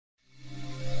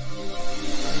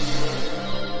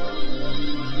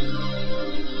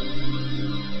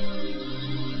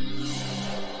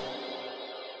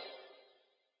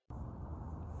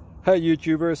Hi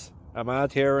YouTubers, I'm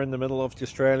out here in the middle of the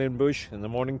Australian bush in the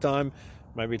morning time.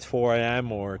 Maybe it's 4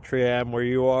 a.m. or 3 a.m. where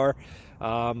you are.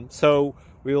 So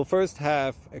we'll first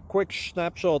have a quick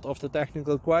snapshot of the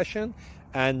technical question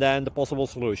and then the possible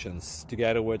solutions,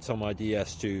 together with some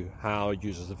ideas to how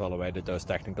users evaluated those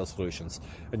technical solutions.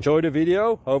 Enjoy the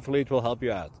video, hopefully it will help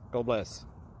you out. God bless.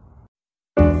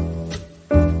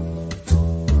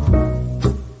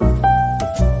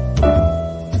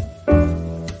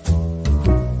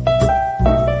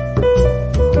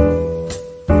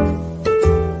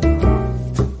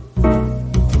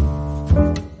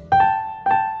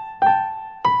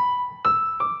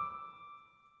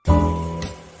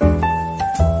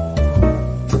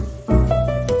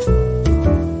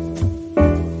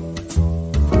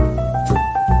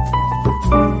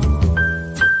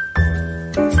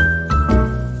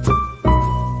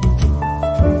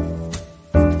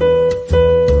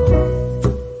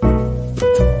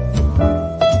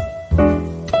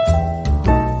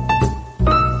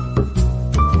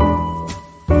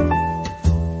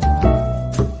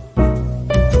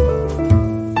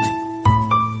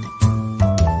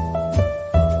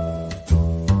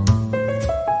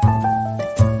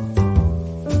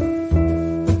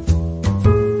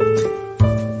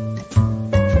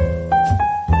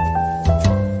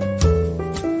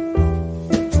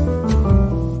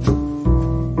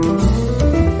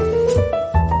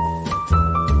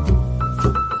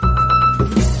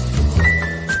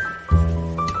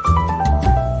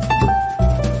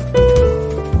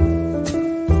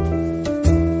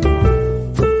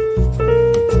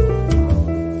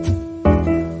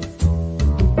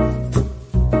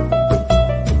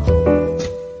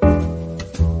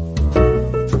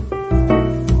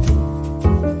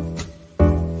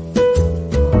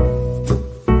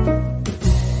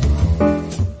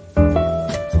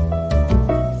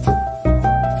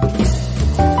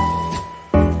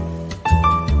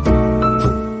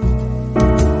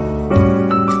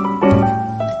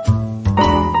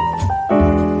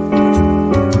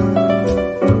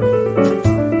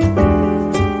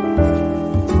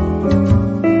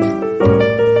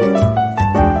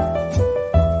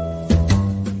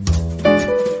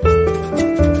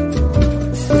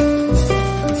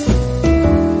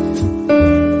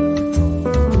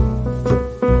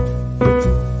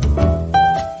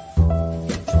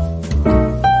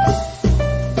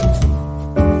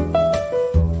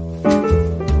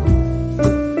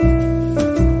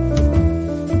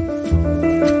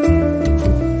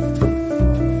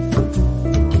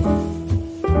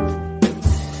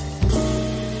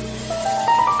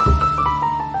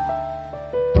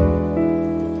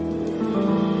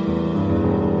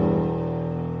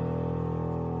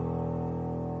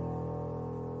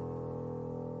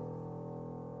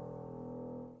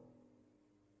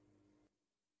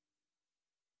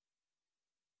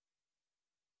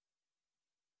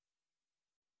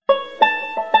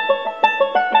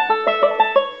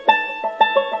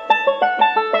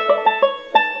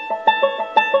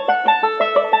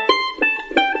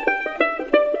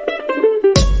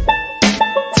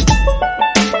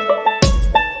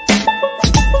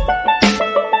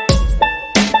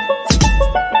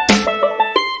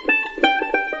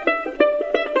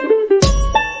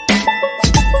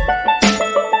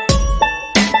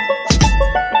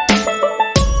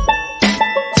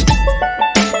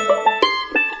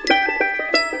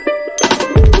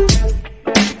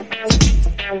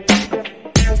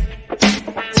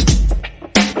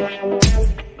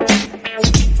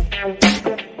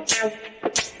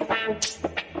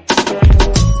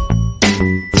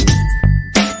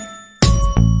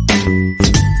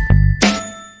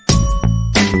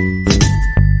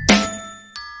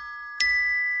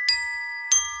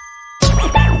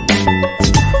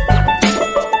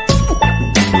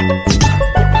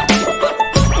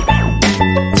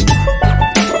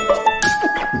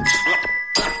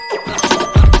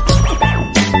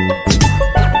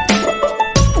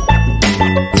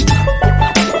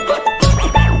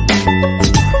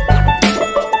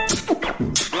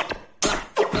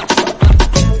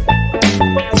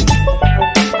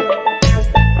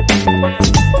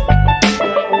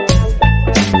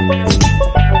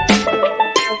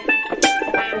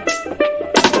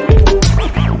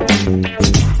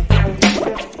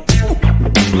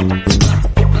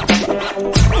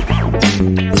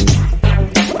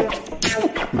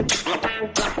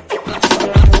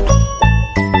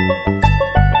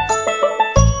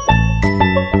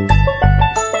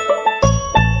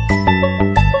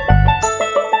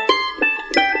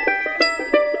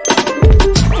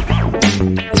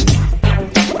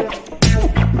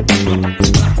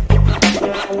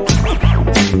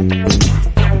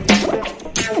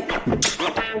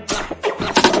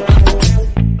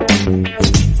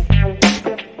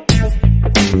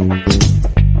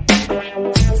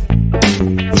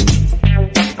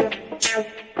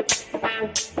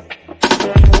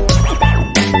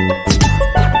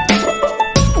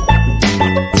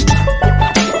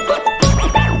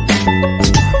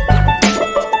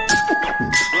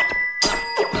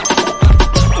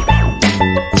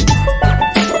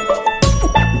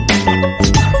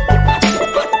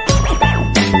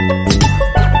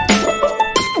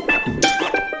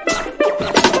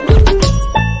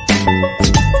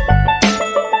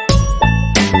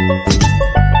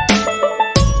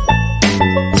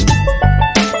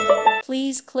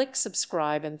 Please click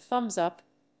subscribe and thumbs up.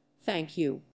 Thank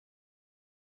you.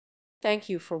 Thank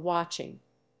you for watching.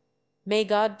 May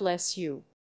God bless you.